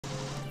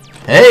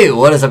Hey,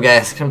 what is up,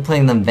 guys? I'm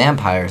playing them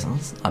vampires. Oh,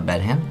 that's not a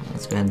bad hand.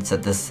 Let's go ahead and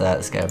set this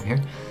this guy over here.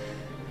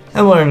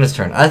 And we're in this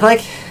turn. I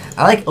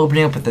like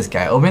opening up with this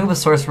guy. Opening up with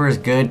Sorcerer is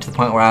good to the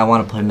point where I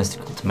want to play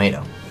Mystical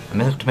Tomato. And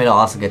Mystical Tomato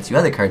also gets you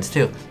other cards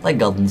too, like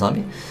Golden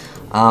Zombie.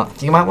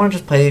 You might want to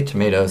just play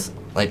tomatoes,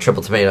 like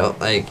Triple Tomato.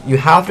 Like, you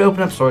have to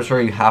open up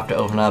Sorcerer, you have to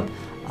open up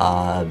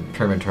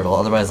Pyramid Turtle,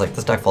 otherwise like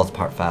this deck falls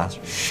apart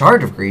fast.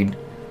 Shard of Greed.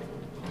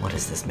 What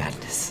is this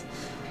madness?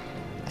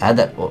 Add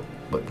that.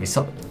 What we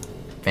saw?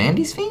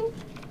 Vandy's Fiend?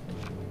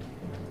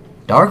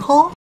 Dark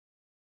Hall?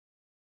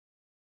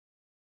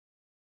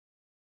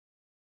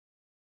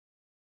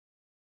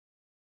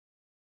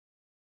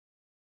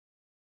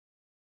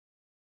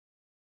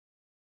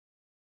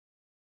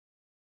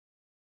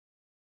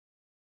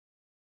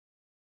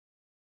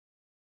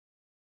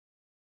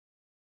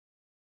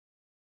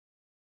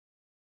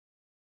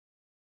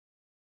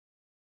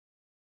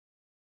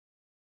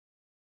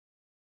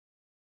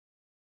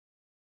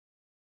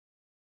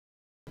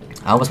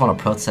 I almost want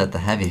to pro set the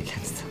heavy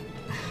against him.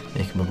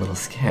 Make him a little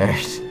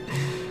scared.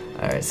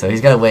 Alright, so he's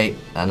got to wait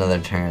another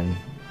turn,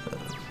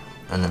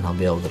 and then he'll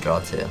be able to draw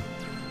two.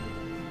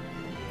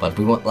 But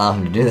we won't allow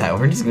him to do that.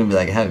 We're just going to be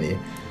like heavy.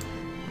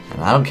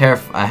 And I don't care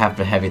if I have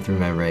to heavy through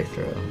my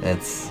breakthrough.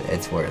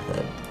 It's worth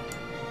it.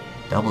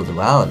 Double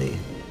duality.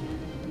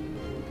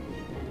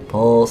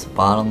 Pulse,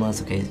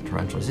 bottomless, okay,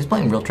 tarantulas. He's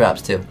playing real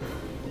traps too.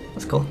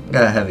 That's cool.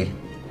 Got a heavy.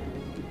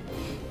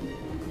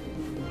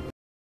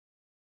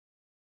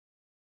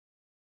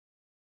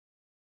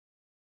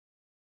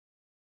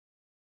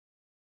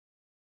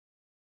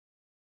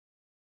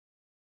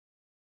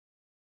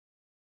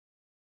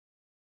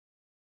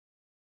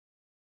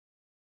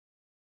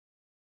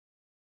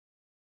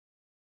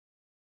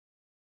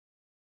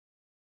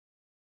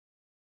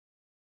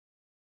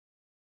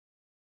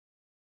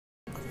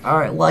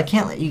 Alright, well I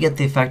can't let you get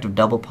the effect of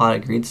double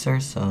potted greed,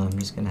 sir, so I'm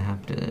just gonna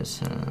have to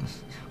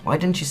why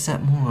didn't you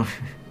set more?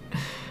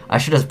 I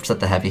should have set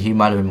the heavy. He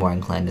might have been more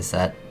inclined to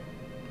set.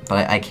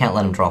 But I can't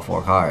let him draw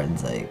 4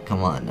 cards. Like,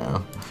 come on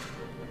now.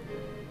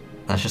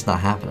 That's just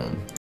not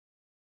happening.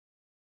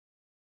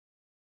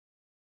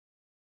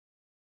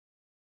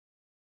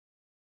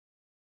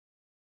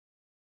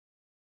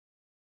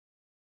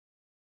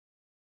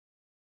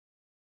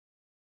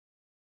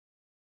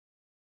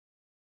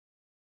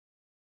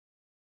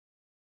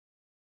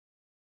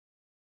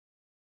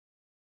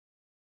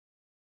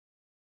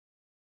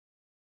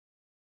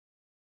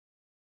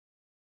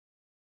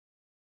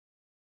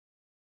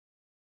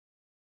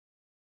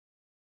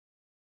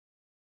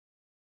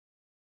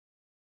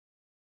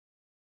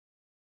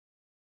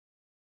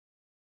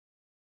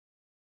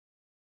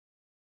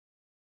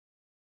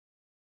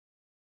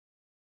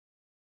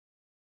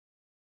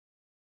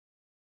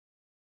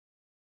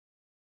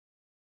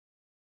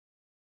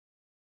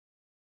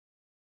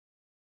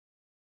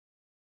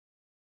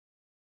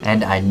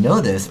 And I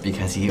know this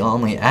because he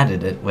only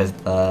added it with,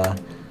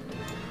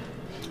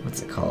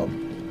 what's it called?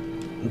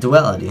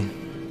 Duality.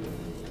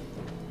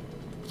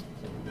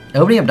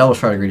 Opening up double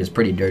shard of greed is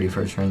pretty dirty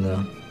first turn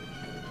though.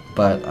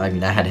 But, I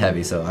mean, I had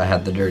heavy, so I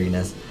had the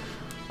dirtiness.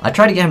 I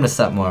tried to get him to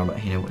set more, but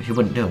he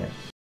wouldn't do it.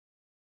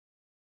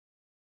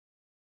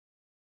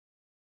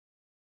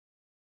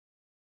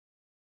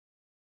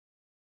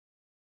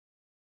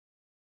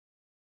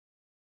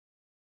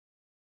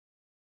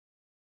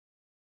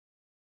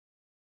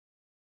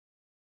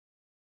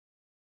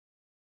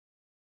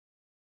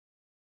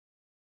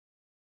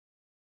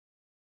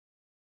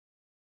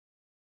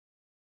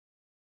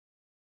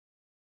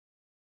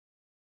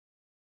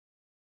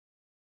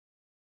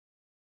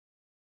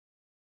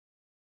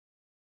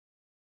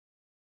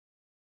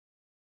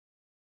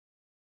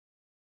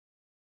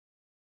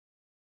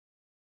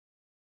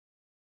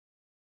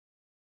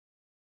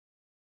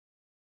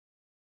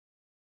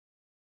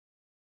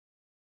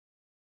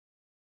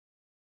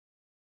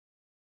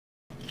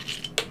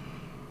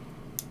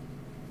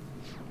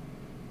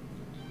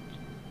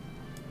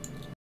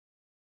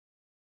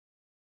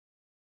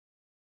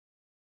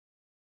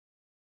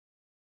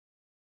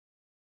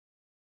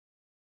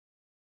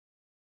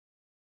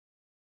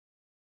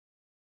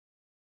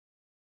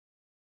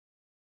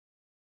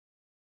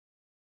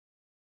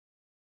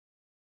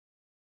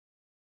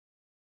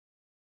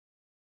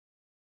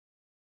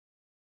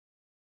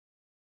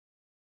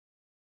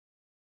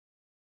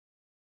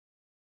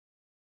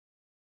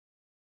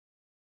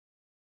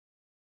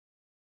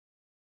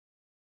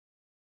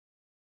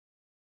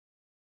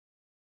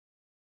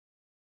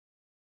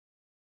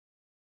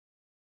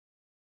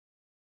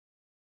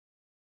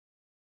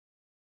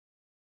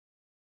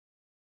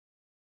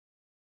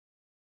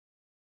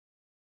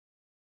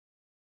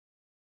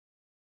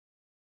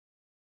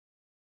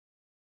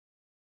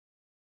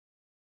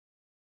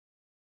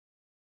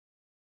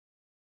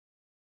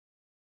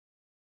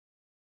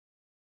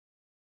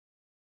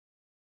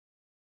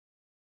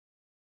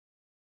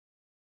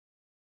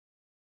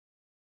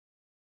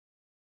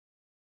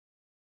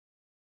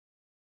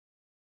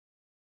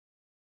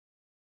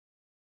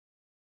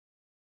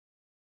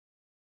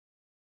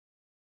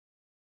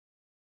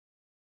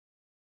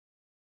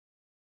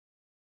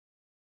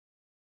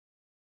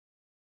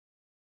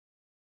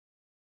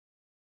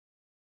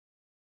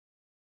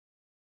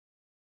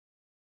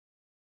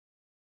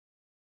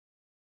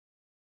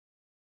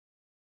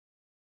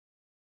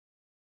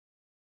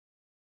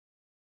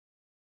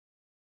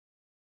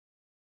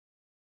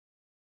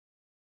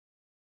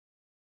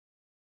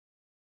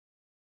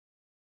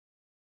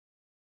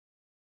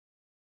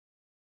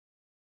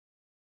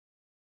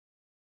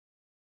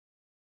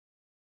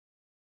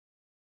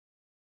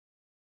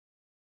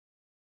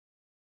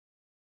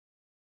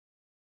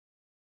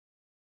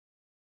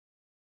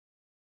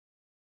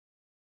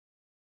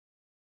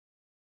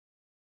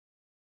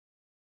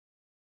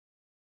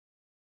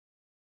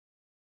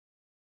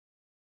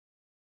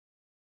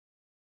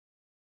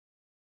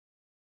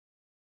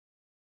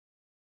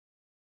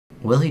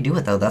 Will he do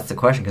it though? That's the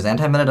question, because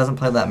anti-meta doesn't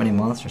play that many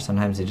monsters.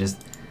 Sometimes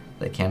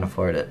they can't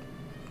afford it.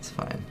 It's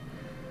fine.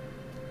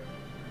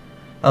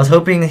 I was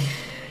hoping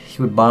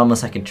he would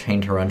bottomless I could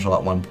chain torrential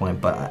at one point,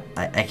 but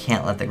I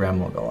can't let the Grand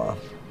Mole go off.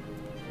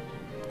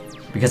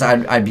 Because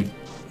I'd be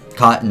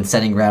caught in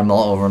setting Grand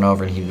Mole over and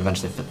over, and he'd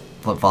eventually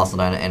flip Fossil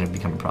Dyna, and it'd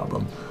become a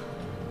problem.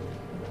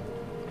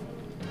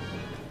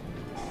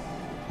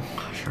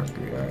 Sharp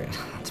Greed, alright.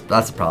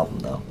 That's a problem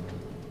though.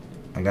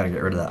 I gotta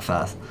get rid of that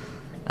fast.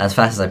 As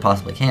fast as I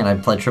possibly can. I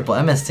played triple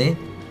MST,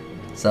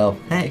 so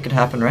hey, it could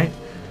happen, right?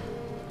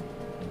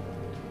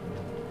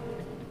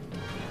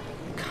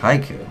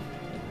 Kaiku.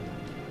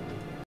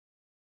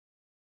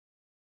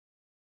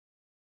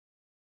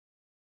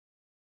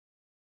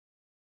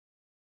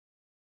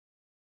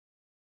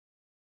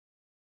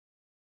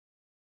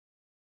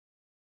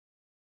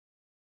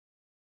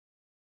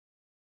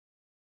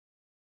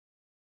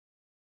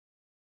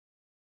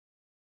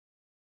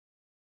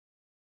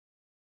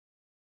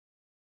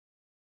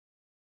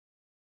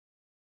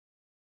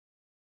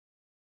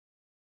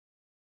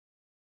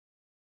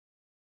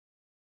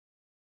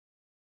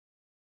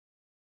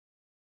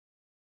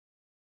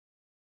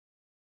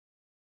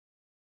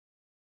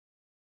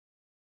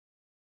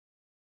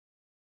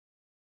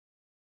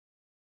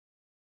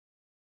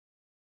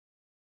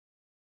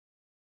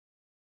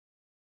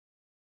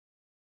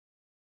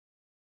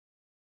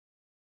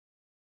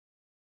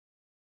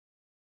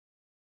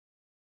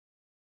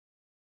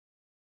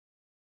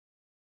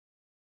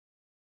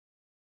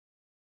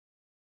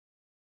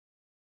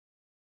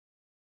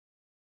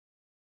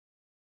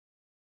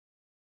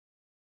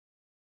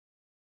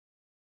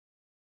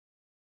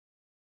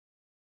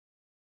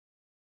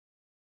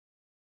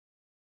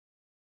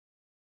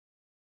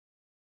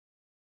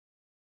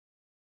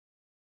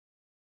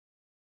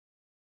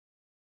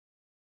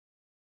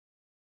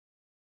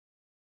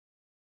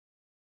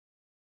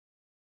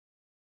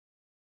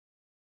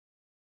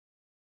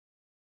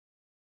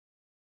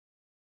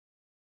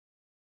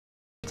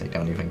 I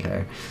don't even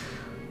care.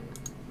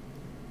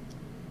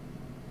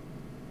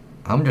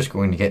 I'm just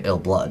going to get Ill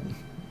Blood.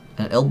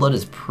 And Ill Blood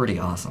is pretty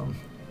awesome.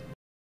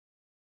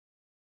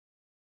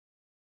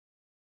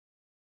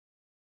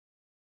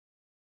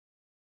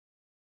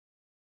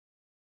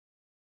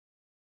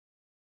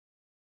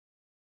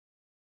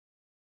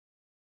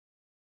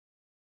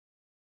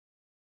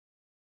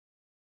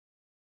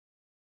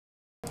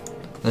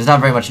 There's not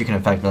very much you can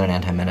affect with an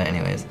anti-meta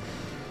anyways.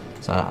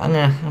 So I'm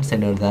gonna say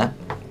no to that.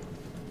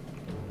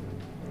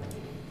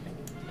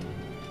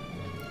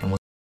 And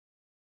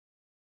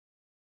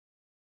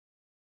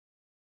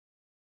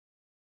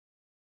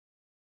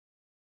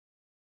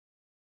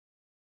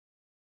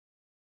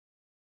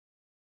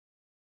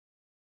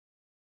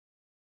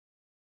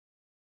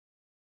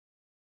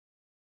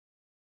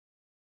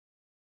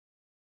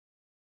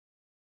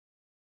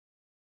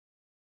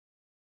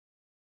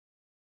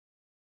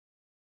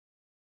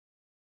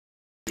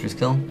breakthrough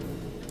skill?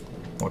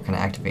 What can I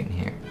activate in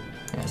here?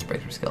 Yeah, it's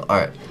breakthrough skill.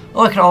 Alright.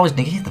 Oh, I could always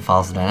negate the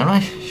Fossil Dyna. I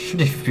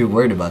shouldn't be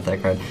worried about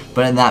that card.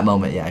 But in that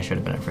moment, yeah, I should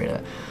have been afraid of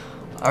it.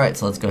 Alright,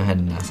 so let's go ahead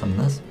and summon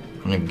this.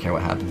 I don't even care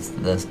what happens to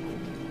this.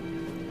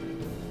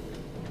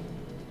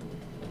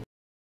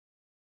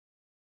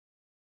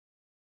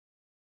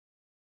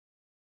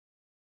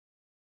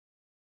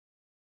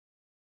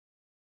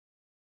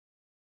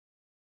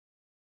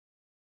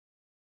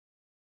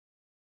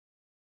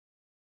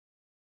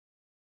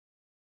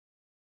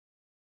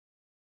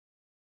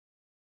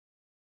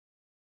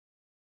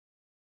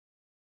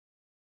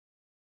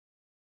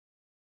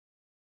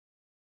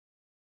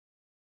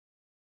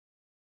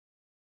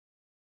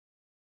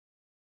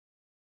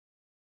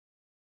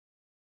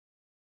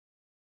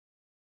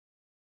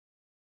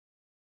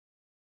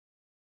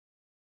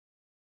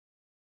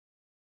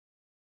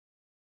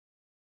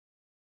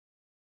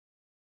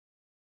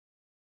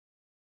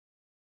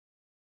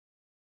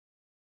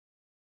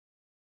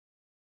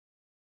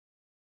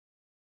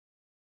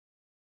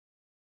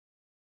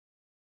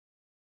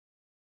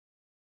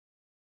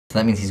 So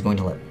that means he's going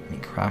to let me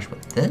crash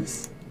with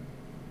this?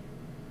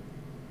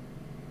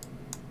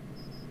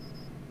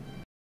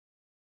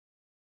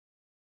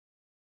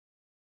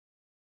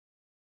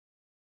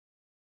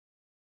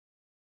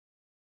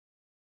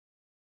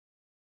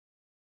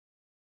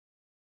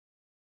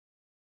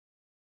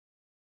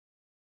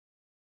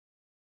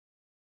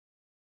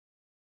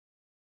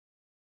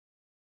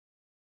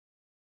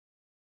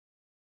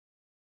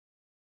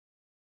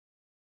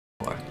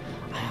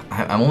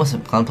 I'm almost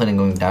contemplating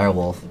going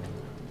Direwolf.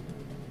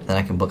 Then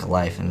I can book a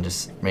life and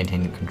just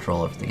maintain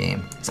control of the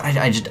game. So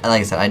I just, like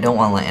I said, I don't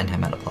want to let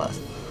anti-meta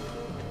plus.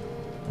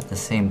 At the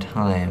same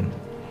time,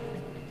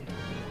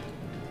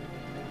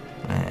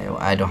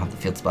 I don't have the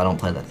field spell. I don't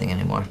play that thing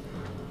anymore.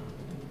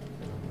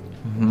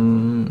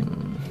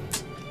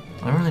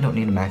 I really don't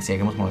need a maxi. I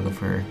almost want to go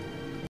for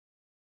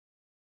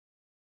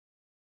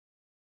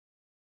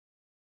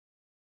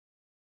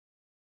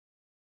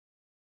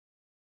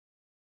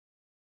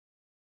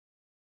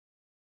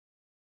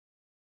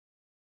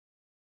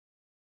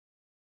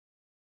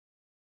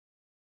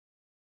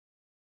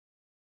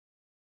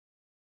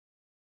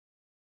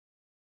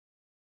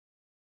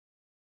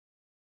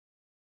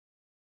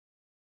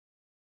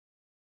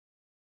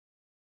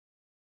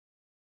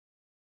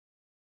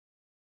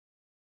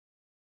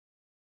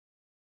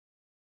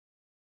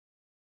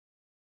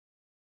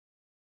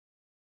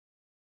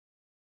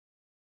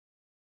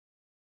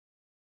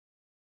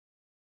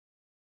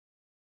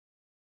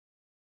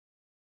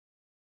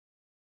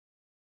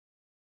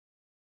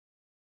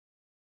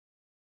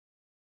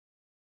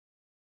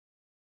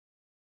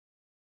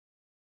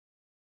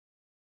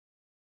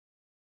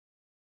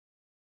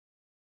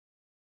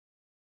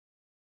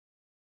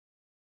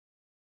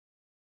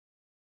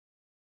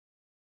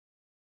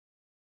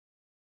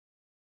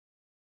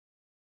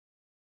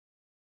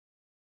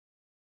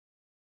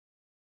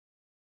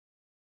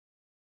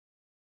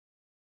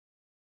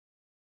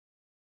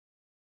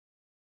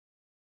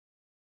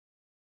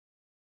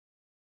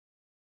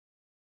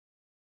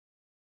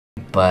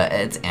But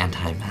it's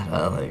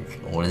anti-meta, like,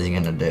 what is he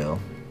gonna do?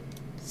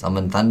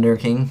 Summon Thunder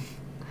King?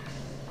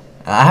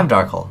 I have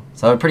Dark Hole,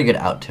 so I have a pretty good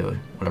out to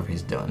whatever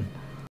he's doing.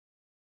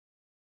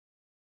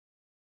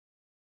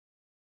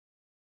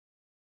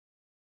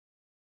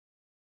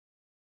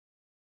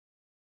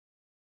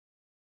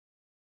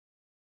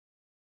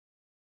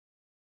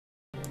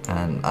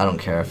 And I don't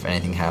care if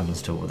anything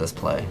happens to this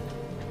play.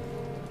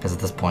 Because at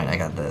this point I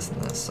got this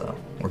and this, so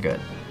we're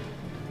good.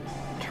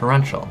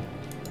 Torrential.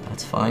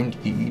 That's fine.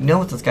 You know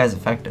what this guy's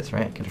effect is,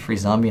 right? I get a free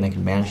zombie and I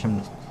can manage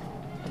him.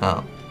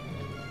 Oh.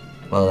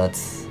 Well,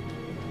 that's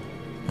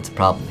a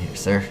problem here,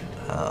 sir.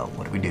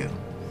 What do we do?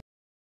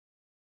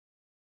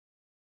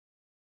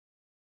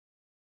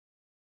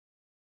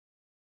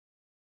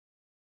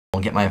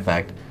 Won't get my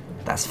effect.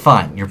 That's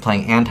fine. You're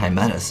playing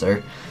anti-meta,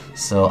 sir.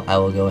 So I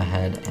will go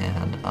ahead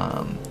and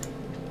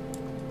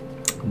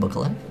book a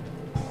life.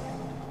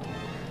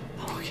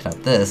 Oh, get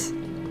out this.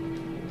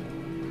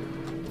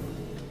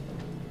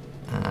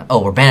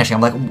 Oh, we're banishing.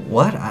 I'm like,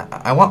 what?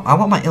 I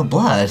want my ill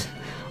blood.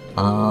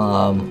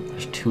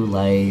 There's 2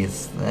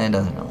 lights. That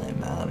doesn't really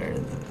matter.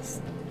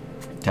 This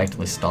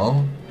technically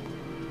stall.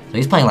 So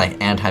he's playing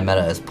like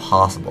anti-meta as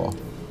possible.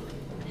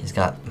 He's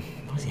got.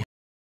 What is he?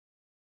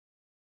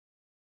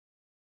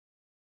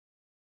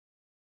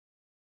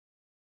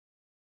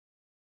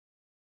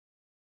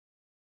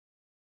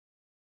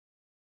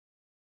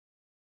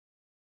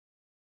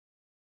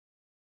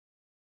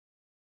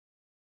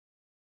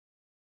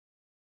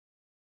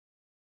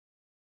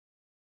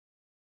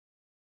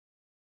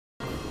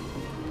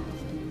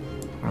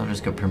 I'll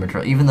just go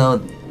premature, even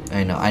though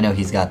I know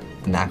he's got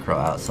the macro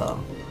out, so,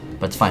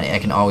 but it's fine. I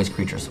can always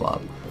creature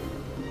swap.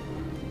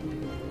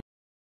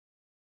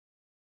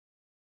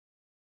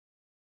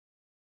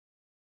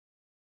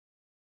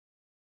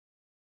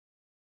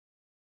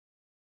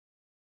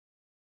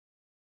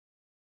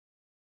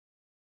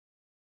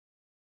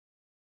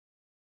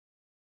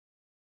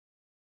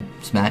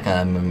 Smack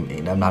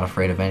I'm not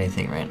afraid of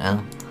anything right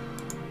now.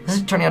 This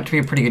is turning out to be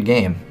a pretty good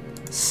game.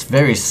 It's a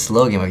very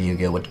slow game of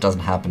Yu-Gi-Oh, which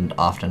doesn't happen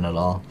often at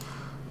all.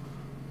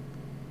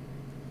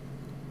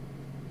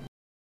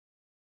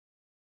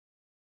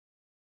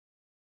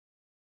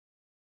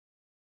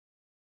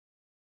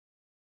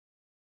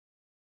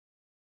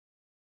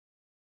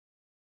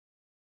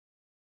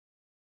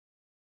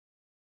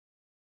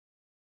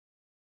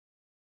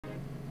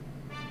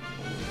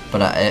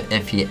 But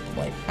if he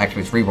like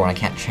activates Reborn, I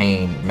can't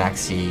chain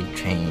Maxi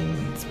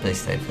chain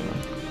Space Typhoon.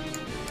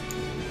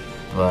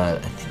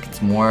 But I think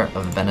it's more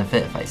of a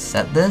benefit if I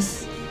set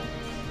this,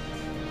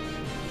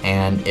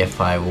 and if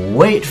I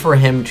wait for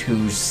him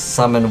to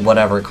summon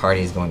whatever card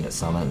he's going to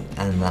summon,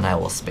 and then I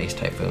will Space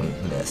Typhoon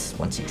this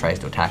once he tries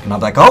to attack, and I'll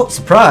be like, oh,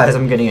 surprise!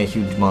 I'm getting a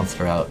huge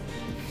monster out.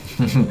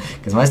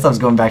 Because my stuff's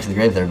going back to the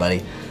grave there,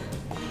 buddy.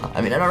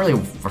 I mean, I'm not really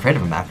afraid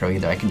of a macro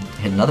either. I can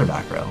hit another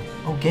macro.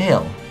 Oh,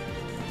 Gale.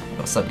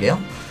 What's up, Gale?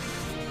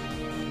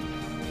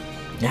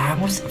 Yeah,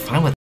 I'm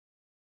fine with.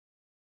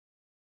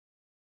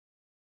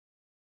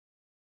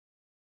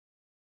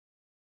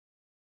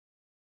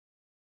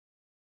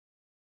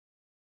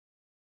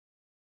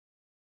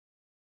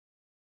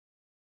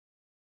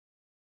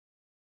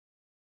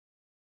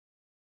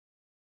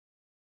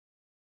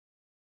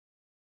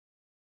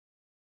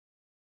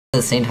 At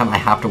the same time, I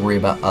have to worry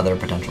about other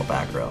potential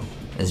back row.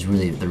 Is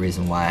really the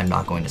reason why I'm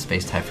not going to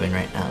Space Typhoon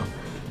right now.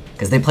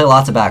 Because they play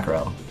lots of back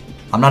row.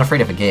 I'm not afraid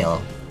of a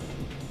Gale.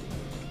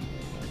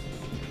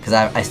 Because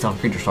I still have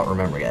Creature Swap,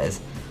 remember, guys.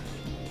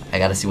 I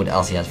gotta see what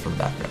else he has for the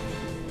back row.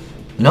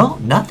 No?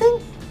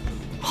 Nothing?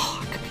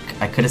 Oh,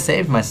 I could have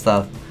saved my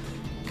stuff.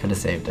 Could have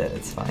saved it.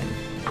 It's fine.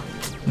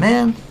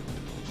 Man.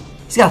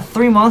 He's got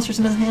 3 monsters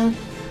in his hand?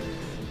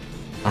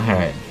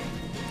 Alright.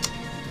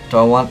 Do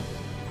I want...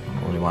 I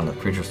don't really want a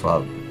Creature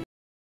Swap.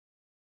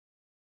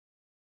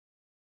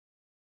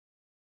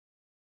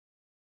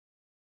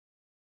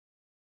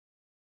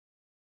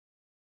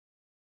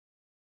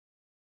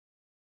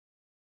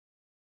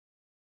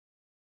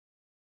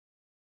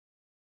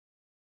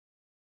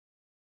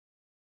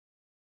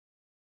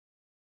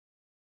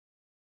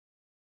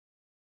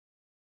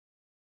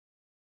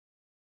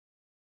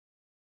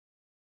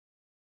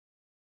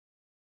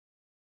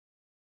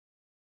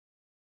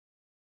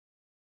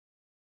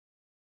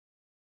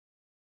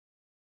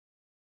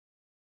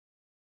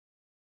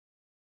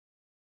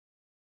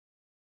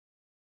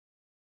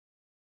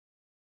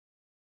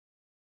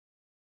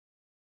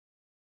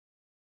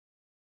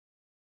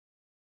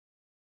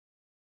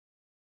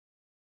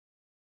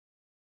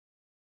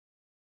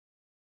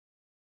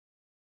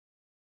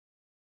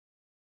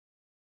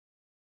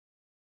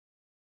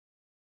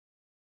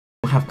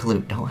 Don't have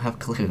Kalute. Don't have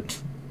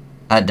Kalute.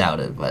 I doubt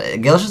it,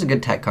 but Gale's just a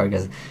good tech card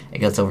because it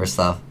gets over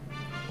stuff.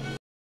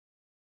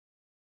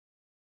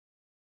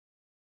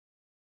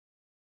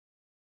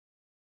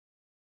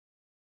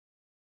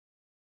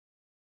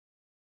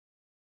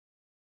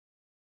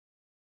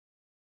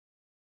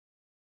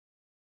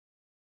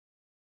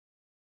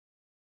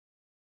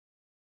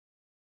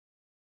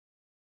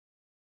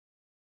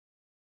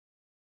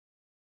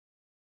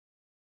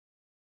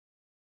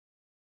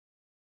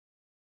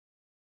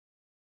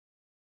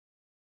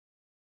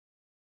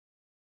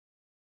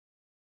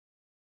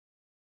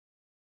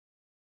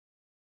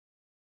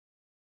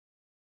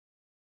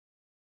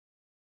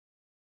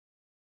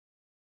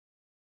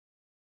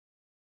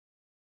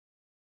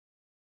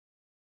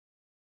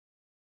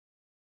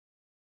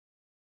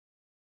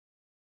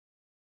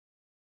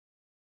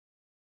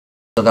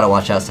 Still gotta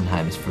watch out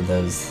sometimes for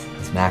those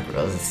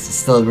macros. It's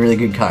still a really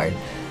good card.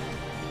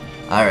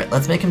 Alright,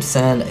 let's make him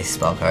send a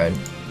spell card.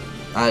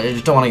 I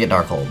just don't want to get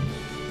Darkhold.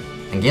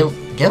 And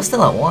Gale's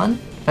still at 1,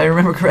 if I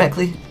remember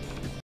correctly.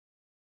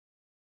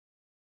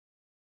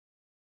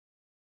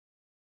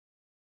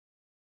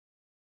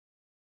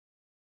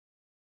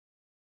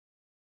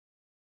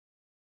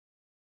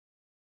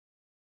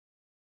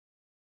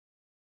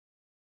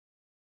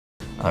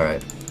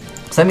 Alright.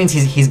 So that means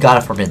he's got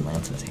a Forbidden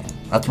Lance in his hand.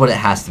 That's what it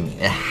has to mean.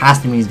 It has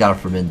to mean he's got a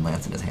Forbidden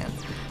Lance in his hand.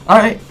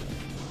 Alright.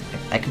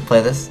 I can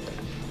play this.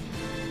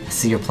 I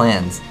see your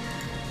plans.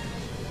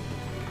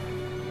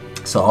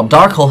 So I'll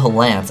Darkhold he'll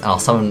Lance and I'll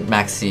summon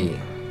Maxi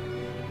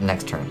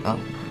next turn. Oh,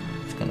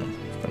 it's gonna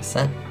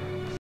set.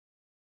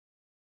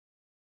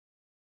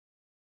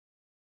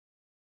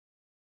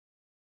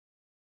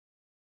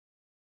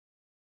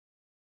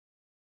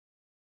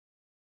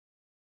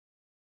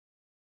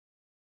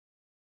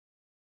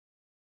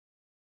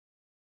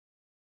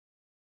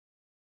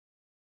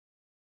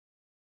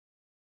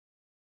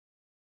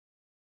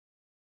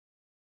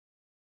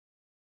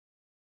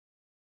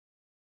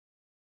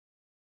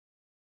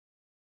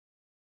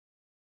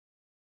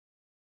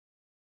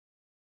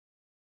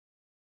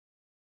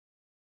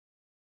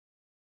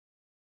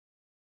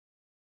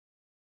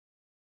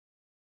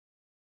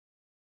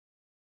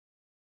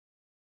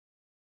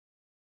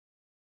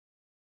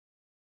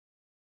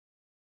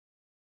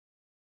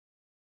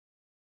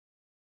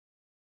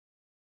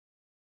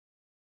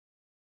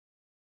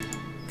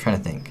 Trying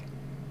to think.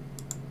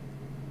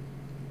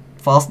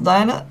 False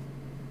Dyna?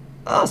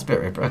 Oh,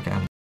 Spirit Reaper,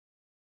 okay.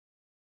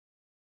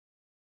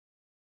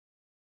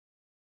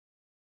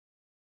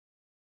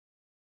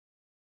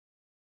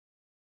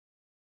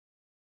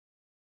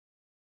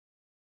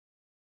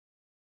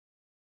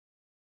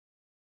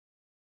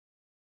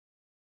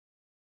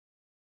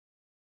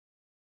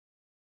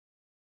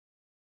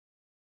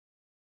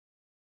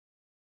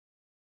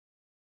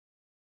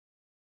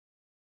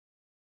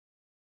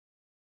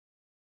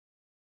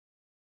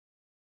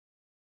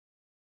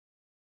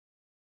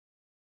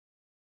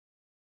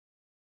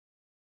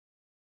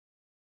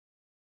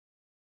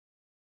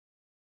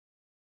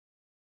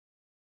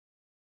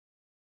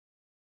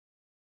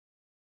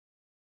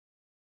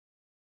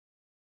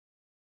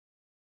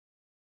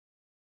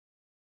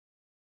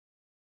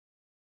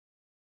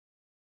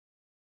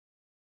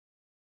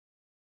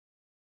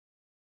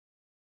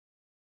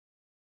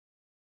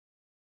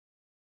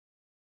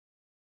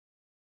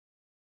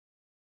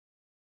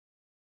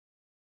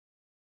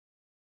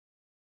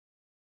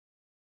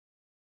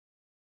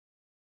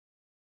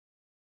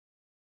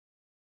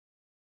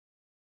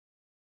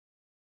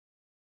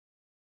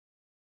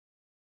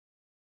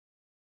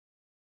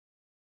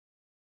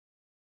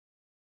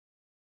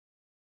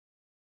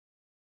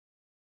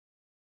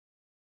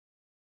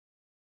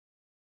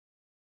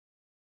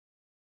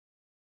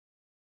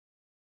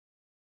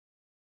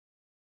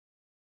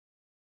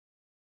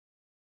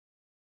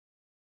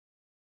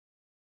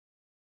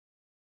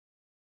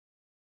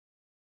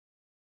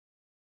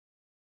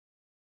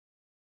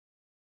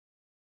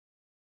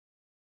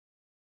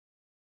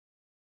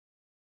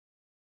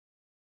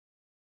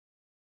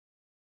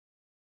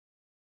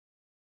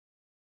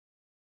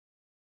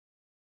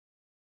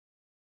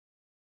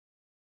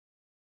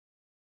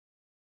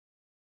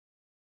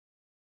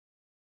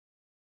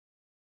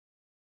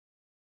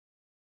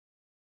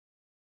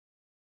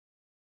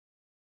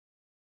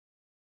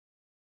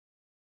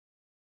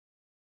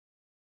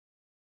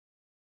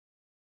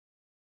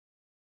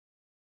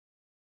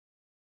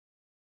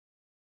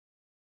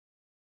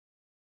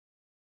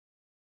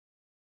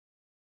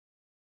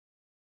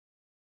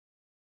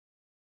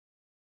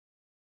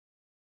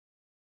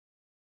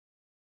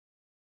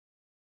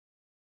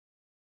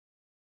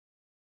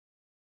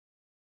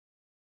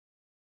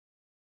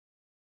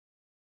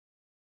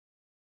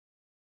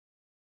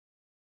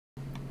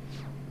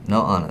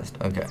 No, honest,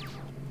 okay.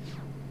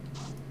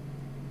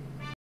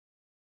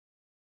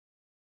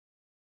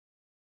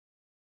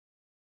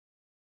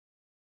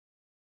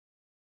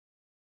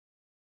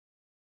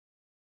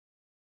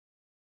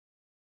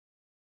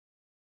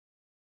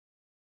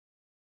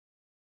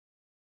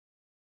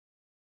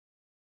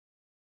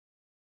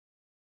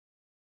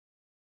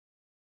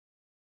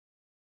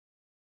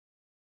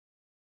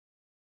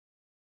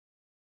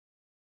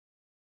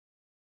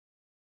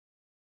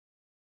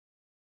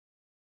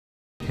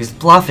 He's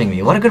bluffing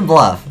me. What a good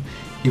bluff.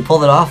 You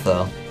pulled it off,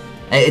 though.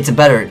 It's a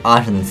better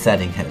option than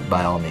setting it,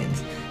 by all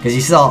means. Because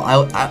you saw, I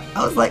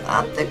was like,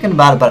 I'm thinking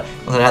about it, but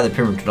when I had the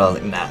pyramid control, I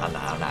was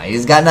like, no,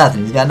 he's got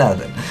nothing, he's got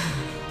nothing.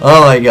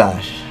 Oh my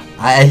gosh.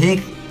 I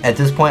think at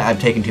this point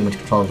I've taken too much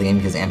control of the game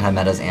because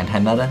anti-meta is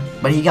anti-meta.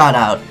 But he got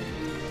out.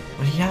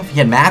 What did he have? He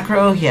had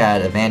Macro, he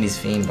had Avandi's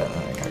Fiend, but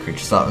I got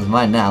Creature Slot was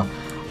mine now.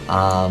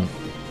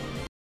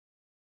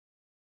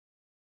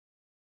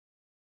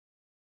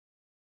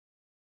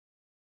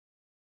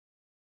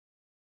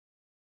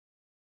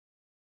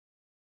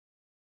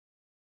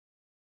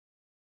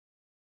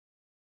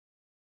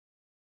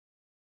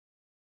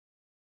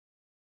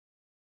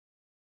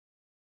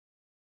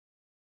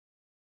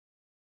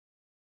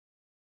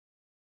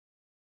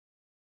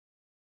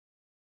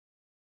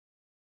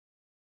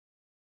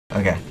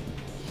 Okay.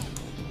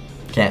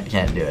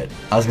 Can't do it.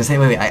 I was gonna say,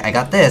 wait, I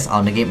got this.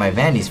 I'll negate my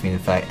vanity screen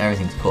effect.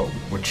 Everything's cool.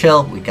 We're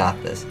chill. We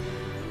got this.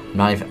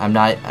 I'm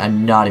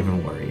not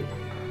even worried.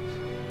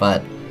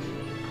 But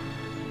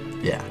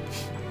yeah.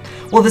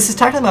 Well, this is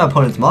technically my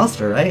opponent's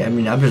monster, right? I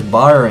mean, I'm just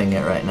borrowing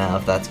it right now,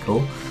 if that's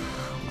cool.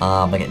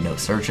 I get no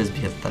searches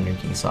because Thunder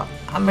King, so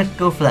I'm gonna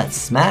go for that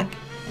smack.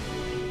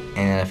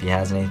 And if he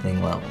has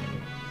anything, well.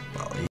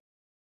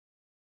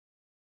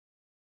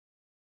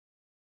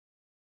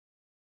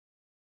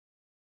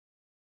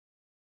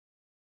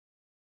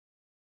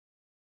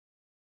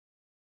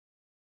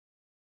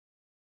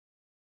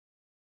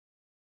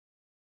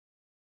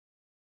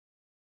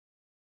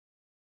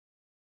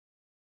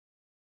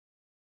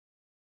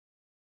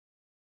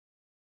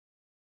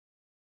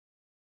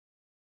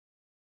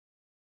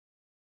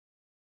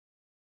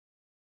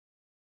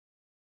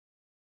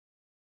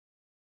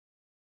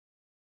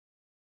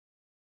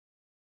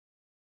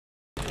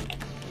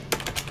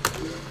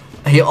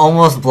 He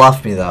almost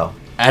bluffed me though.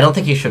 I don't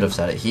think he should have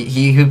said it.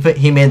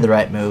 He made the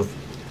right move.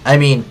 I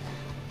mean,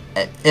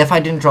 if I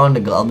didn't draw into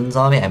Goblin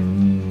Zombie, I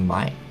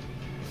might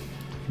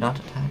not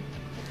attack.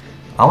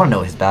 I want to know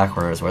what his back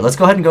rows were. Let's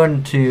go ahead and go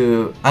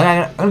into.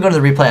 I'm gonna go to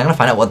the replay. I'm gonna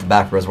find out what the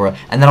back rows were,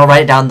 and then I'll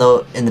write it down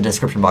though in the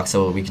description box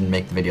so we can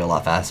make the video a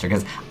lot faster.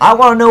 Because I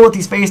want to know what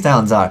these face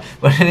downs are.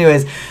 But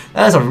anyways,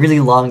 that was a really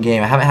long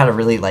game. I haven't had a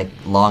really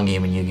long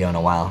game in Yu-Gi-Oh in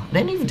a while. I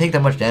didn't even take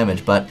that much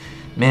damage, but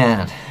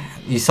man.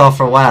 You saw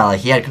for a while,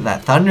 like, he had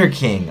that Thunder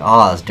King.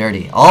 Oh, it's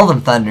dirty. All of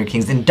them Thunder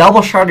Kings in double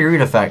Sharded Root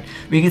effect.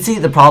 But you can see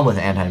the problem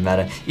with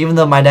anti-meta. Even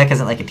though my deck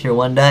isn't like a tier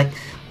 1 deck,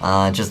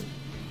 just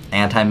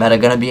anti-meta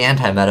gonna be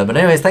anti-meta. But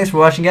anyways, thanks for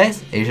watching,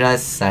 guys. Asian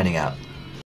Eyes signing out.